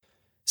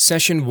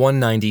Session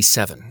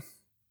 197,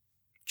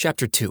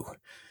 Chapter 2,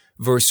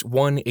 Verse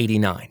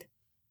 189.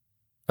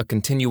 A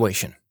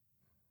continuation.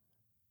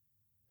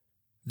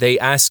 They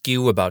ask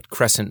you about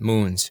crescent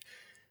moons.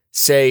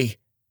 Say,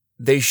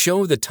 they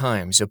show the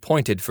times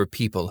appointed for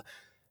people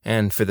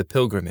and for the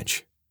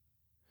pilgrimage.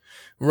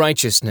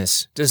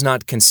 Righteousness does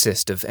not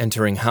consist of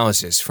entering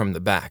houses from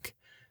the back.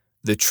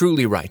 The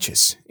truly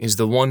righteous is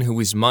the one who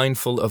is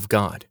mindful of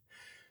God.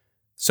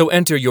 So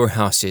enter your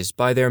houses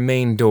by their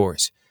main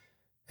doors,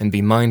 and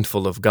be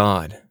mindful of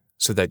God,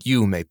 so that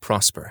you may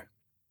prosper.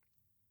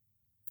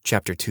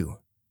 Chapter 2,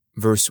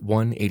 Verse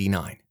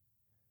 189.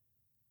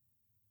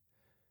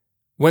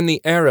 When the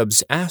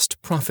Arabs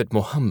asked Prophet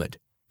Muhammad,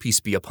 peace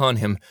be upon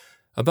him,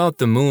 about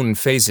the moon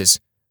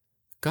phases,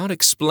 God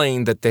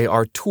explained that they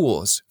are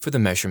tools for the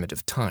measurement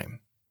of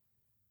time.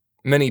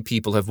 Many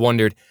people have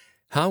wondered,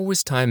 how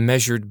was time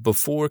measured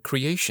before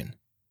creation?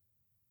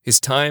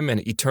 Is time an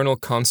eternal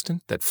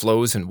constant that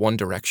flows in one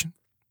direction?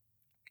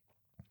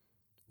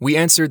 We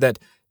answer that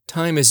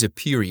time is a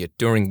period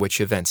during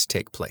which events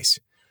take place.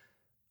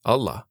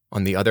 Allah,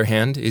 on the other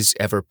hand, is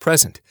ever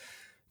present.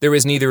 There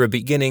is neither a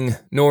beginning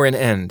nor an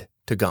end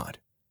to God.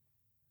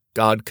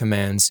 God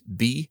commands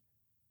be,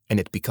 and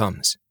it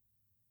becomes.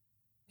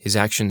 His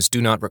actions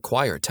do not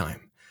require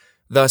time.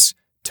 Thus,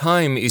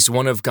 time is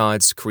one of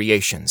God's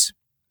creations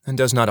and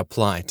does not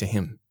apply to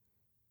him.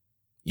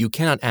 You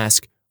cannot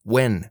ask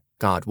when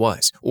God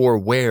was or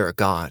where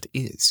God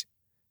is,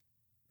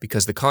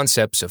 because the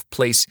concepts of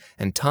place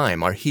and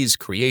time are his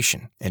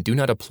creation and do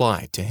not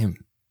apply to him.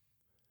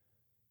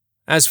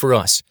 As for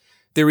us,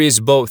 there is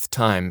both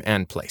time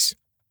and place.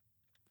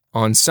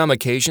 On some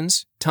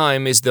occasions,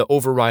 time is the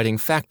overriding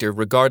factor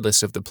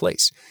regardless of the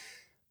place,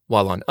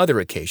 while on other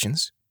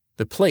occasions,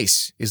 the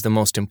place is the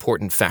most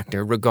important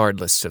factor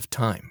regardless of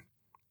time.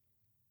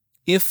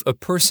 If a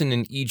person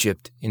in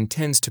Egypt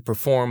intends to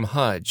perform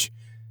Hajj,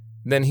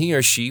 then he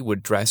or she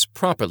would dress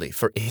properly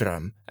for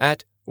Ihram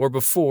at or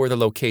before the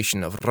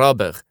location of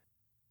Rabigh.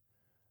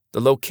 The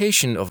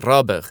location of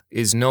Rabigh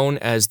is known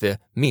as the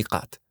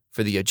Miqat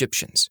for the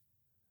Egyptians.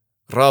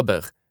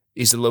 Rabigh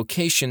is the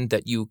location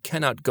that you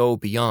cannot go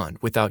beyond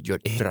without your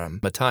Ihram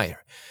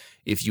attire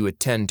if you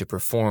intend to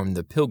perform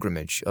the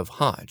pilgrimage of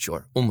Hajj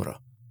or Umrah.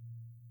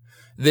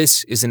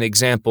 This is an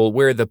example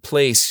where the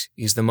place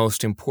is the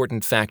most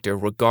important factor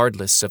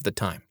regardless of the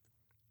time.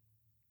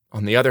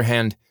 On the other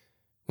hand,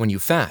 when you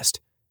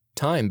fast,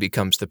 time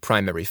becomes the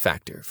primary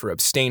factor for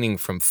abstaining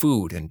from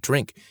food and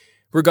drink,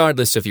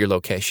 regardless of your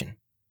location.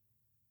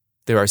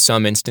 There are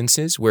some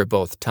instances where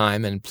both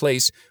time and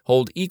place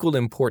hold equal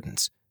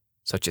importance,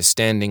 such as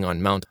standing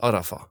on Mount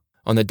Arafah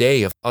on the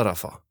day of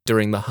Arafah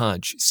during the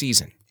Hajj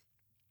season.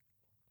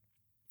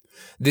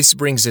 This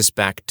brings us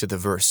back to the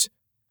verse,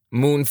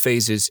 moon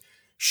phases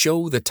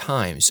show the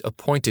times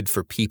appointed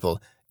for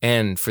people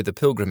and for the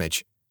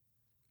pilgrimage,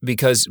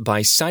 because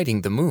by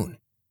sighting the moon,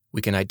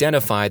 we can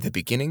identify the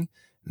beginning,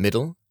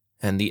 middle,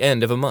 and the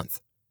end of a month,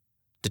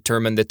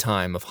 determine the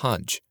time of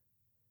Hajj,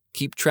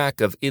 keep track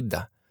of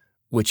Iddah,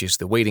 which is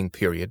the waiting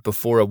period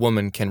before a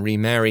woman can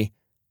remarry,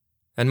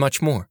 and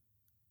much more.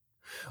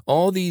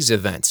 All these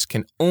events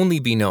can only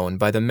be known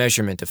by the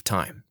measurement of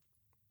time.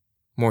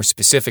 More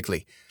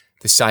specifically,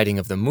 the sighting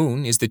of the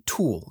moon is the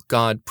tool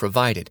God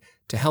provided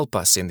to help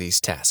us in these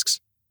tasks.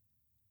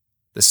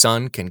 The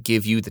sun can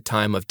give you the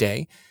time of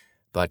day,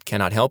 but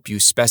cannot help you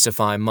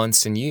specify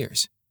months and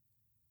years.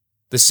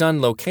 The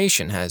sun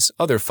location has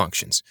other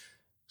functions,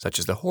 such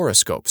as the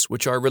horoscopes,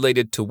 which are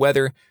related to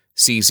weather,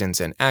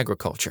 seasons, and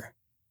agriculture.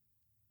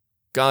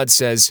 God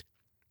says,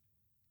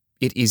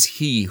 "It is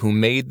He who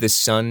made the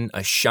sun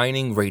a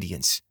shining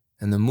radiance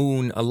and the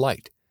moon a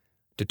light,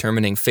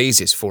 determining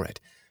phases for it,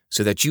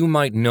 so that you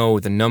might know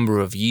the number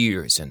of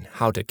years and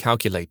how to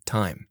calculate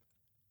time."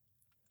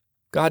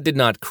 God did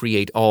not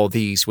create all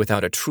these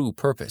without a true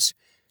purpose.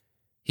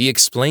 He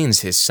explains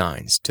His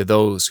signs to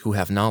those who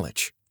have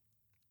knowledge.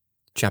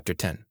 Chapter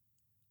 10,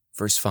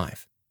 Verse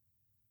 5.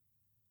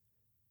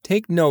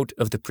 Take note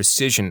of the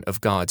precision of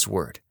God's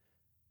word.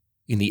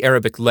 In the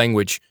Arabic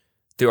language,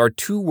 there are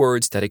two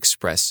words that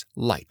express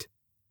light.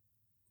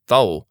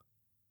 Daw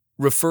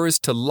refers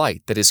to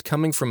light that is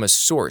coming from a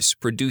source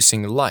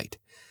producing light,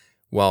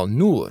 while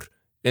nur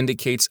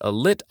indicates a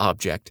lit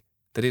object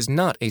that is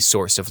not a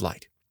source of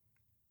light.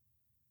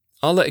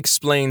 Allah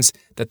explains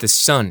that the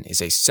sun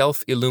is a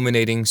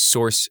self-illuminating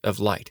source of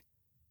light,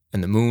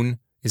 and the moon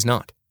is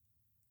not.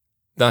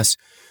 Thus,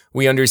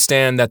 we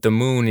understand that the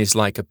moon is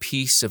like a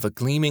piece of a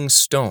gleaming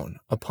stone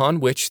upon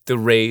which the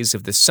rays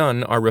of the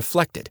sun are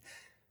reflected,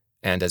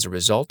 and as a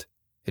result,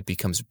 it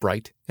becomes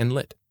bright and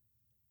lit.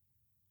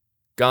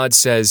 God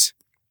says,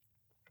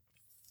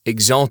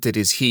 "Exalted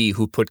is He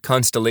who put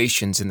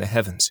constellations in the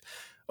heavens,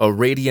 a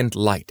radiant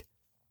light,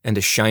 and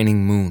a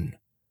shining moon."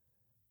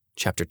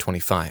 Chapter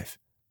 25,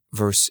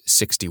 Verse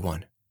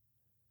 61.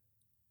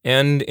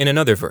 And in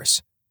another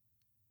verse,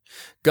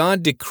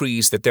 God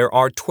decrees that there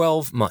are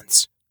 12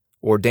 months,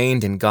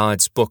 ordained in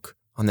God's book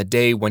on the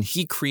day when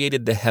He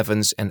created the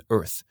heavens and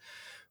earth,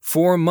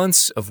 4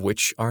 months of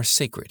which are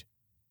sacred.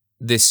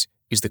 This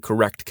is the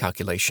correct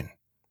calculation.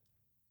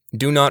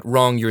 Do not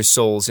wrong your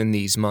souls in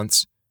these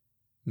months.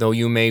 Though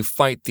you may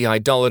fight the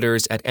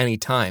idolaters at any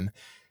time,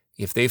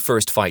 if they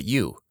first fight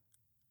you,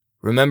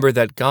 remember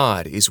that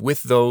God is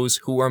with those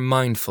who are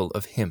mindful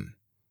of Him.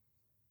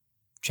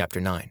 Chapter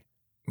 9,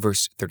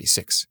 verse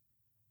 36.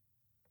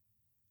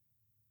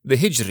 The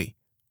Hijri,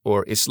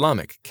 or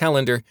Islamic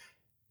calendar,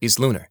 is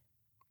lunar.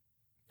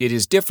 It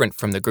is different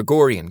from the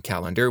Gregorian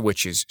calendar,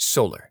 which is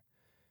solar.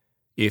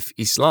 If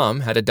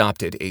Islam had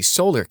adopted a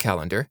solar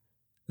calendar,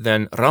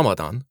 then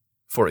Ramadan,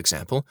 for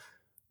example,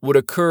 would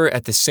occur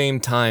at the same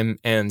time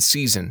and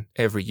season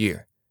every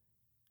year.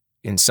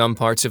 In some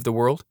parts of the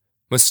world,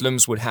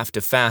 Muslims would have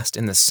to fast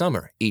in the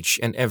summer each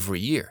and every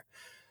year.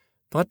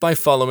 But by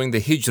following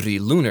the Hijri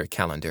lunar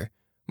calendar,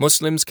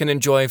 Muslims can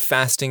enjoy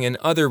fasting and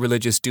other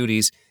religious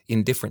duties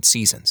in different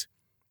seasons.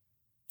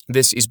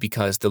 This is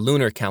because the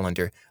lunar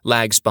calendar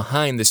lags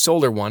behind the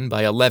solar one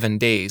by 11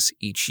 days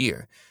each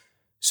year.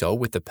 So,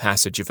 with the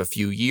passage of a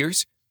few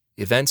years,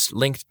 events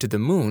linked to the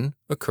moon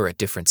occur at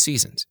different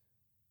seasons.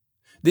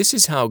 This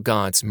is how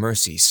God's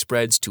mercy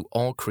spreads to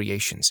all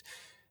creations,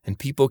 and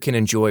people can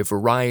enjoy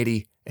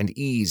variety and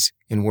ease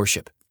in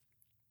worship.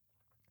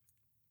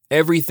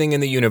 Everything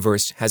in the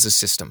universe has a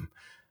system.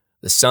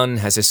 The sun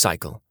has a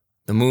cycle,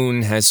 the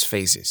moon has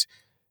phases,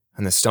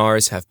 and the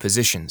stars have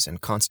positions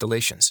and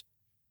constellations.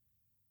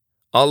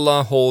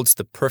 Allah holds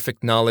the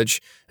perfect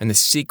knowledge and the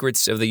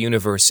secrets of the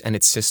universe and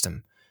its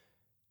system.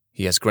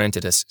 He has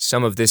granted us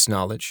some of this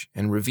knowledge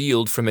and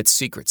revealed from its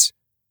secrets.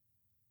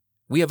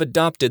 We have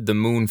adopted the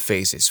moon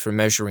phases for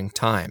measuring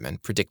time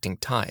and predicting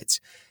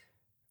tides.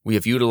 We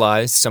have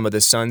utilized some of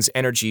the sun's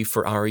energy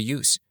for our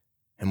use,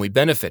 and we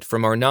benefit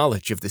from our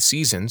knowledge of the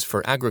seasons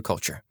for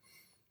agriculture.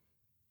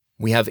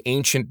 We have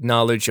ancient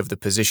knowledge of the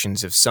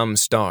positions of some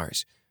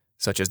stars,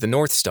 such as the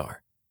North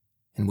Star,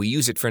 and we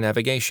use it for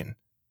navigation.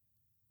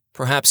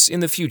 Perhaps in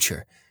the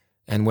future,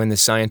 and when the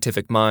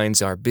scientific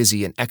minds are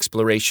busy in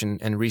exploration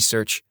and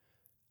research,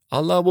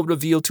 Allah will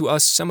reveal to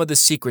us some of the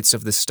secrets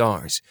of the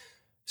stars,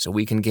 so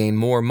we can gain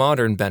more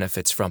modern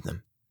benefits from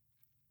them.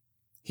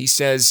 He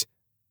says,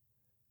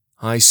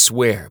 I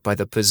swear by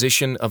the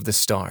position of the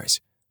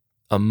stars,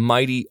 a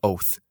mighty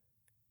oath,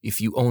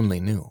 if you only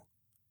knew.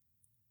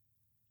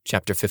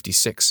 Chapter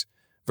 56,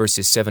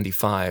 verses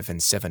 75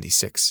 and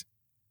 76.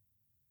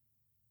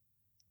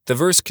 The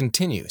verse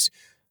continues,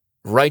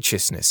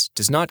 Righteousness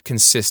does not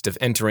consist of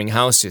entering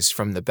houses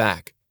from the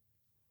back.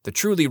 The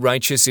truly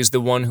righteous is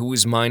the one who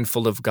is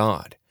mindful of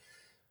God.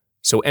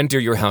 So enter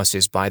your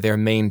houses by their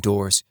main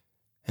doors,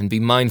 and be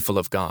mindful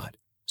of God,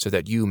 so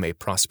that you may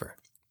prosper.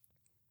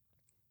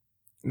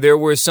 There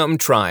were some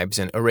tribes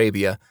in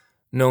Arabia,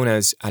 known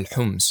as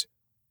Al-Hums,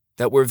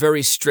 that were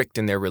very strict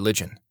in their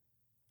religion.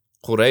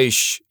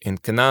 Quraysh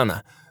and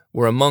Kanana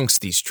were amongst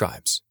these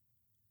tribes.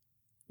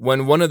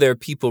 When one of their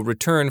people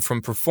returned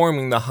from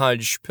performing the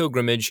Hajj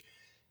pilgrimage,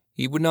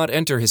 he would not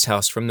enter his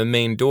house from the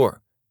main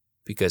door,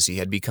 because he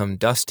had become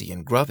dusty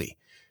and grubby.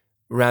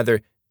 Rather,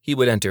 he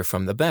would enter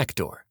from the back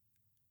door.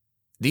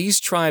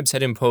 These tribes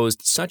had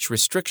imposed such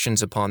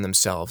restrictions upon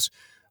themselves,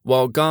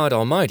 while God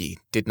Almighty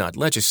did not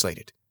legislate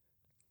it.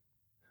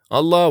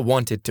 Allah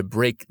wanted to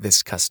break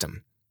this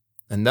custom,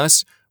 and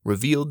thus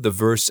revealed the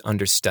verse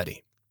under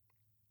study.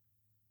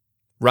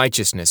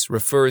 Righteousness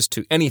refers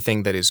to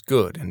anything that is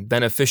good and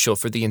beneficial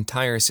for the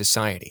entire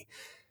society.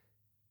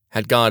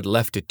 Had God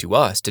left it to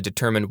us to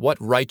determine what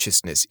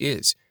righteousness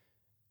is,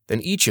 then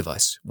each of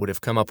us would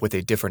have come up with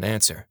a different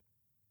answer.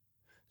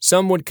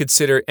 Some would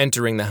consider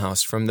entering the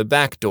house from the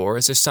back door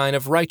as a sign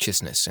of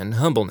righteousness and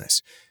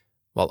humbleness,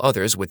 while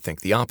others would think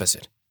the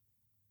opposite.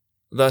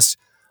 Thus,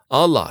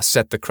 Allah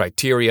set the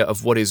criteria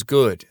of what is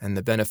good and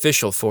the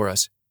beneficial for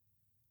us.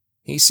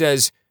 He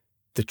says,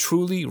 the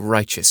truly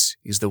righteous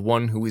is the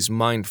one who is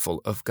mindful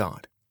of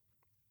God.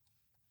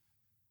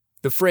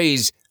 The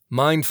phrase,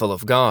 mindful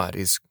of God,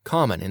 is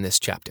common in this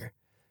chapter.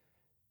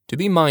 To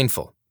be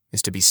mindful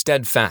is to be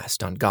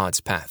steadfast on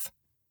God's path,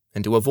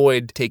 and to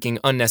avoid taking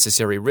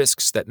unnecessary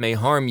risks that may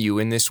harm you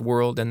in this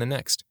world and the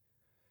next.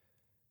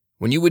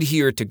 When you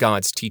adhere to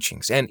God's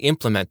teachings and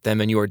implement them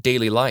in your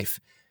daily life,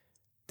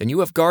 then you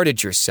have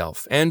guarded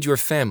yourself and your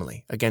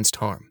family against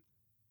harm.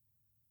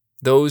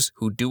 Those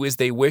who do as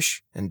they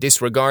wish and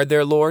disregard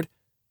their Lord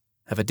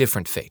have a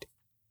different fate.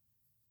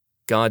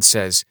 God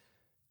says,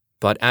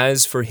 But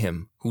as for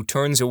him who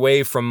turns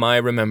away from my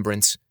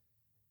remembrance,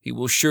 he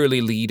will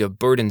surely lead a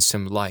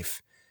burdensome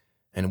life,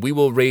 and we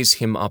will raise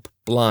him up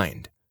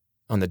blind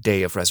on the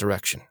day of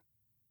resurrection.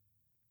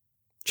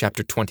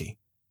 Chapter 20,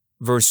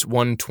 verse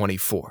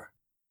 124.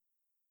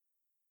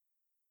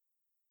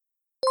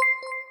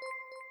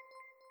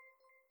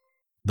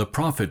 The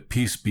prophet,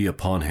 peace be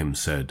upon him,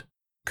 said,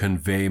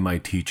 Convey my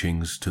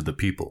teachings to the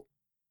people,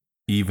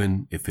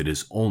 even if it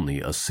is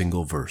only a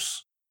single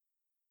verse.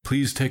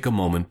 Please take a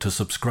moment to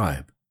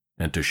subscribe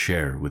and to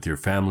share with your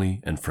family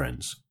and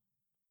friends.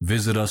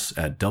 Visit us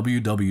at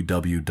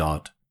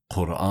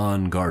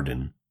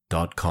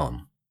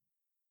www.qurangarden.com.